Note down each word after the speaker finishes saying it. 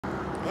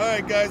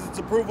Alright guys, it's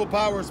Approval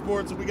Power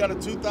Sports, and we got a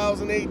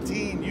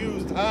 2018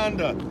 used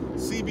Honda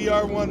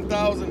CBR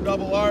 1000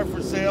 RR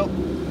for sale.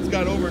 It's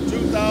got over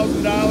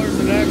 $2,000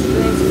 in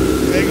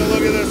extras. Take a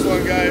look at this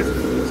one, guys.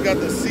 It's got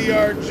the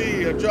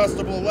CRG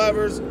adjustable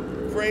levers,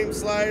 frame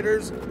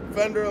sliders,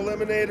 fender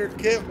eliminator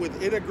kit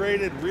with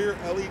integrated rear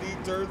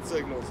LED turn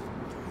signals.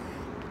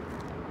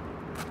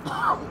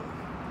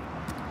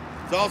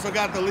 It's also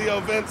got the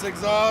Leo Vince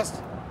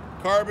exhaust,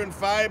 carbon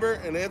fiber,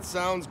 and it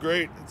sounds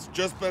great. It's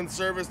just been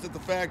serviced at the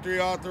factory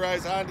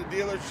authorized Honda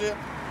dealership,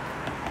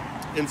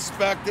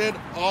 inspected,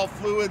 all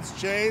fluids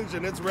changed,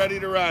 and it's ready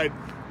to ride.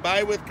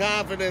 Buy with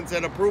confidence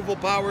at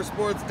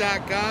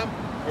ApprovalPowersports.com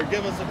or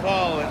give us a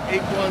call at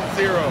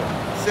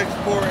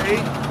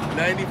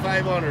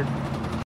 810-648-9500.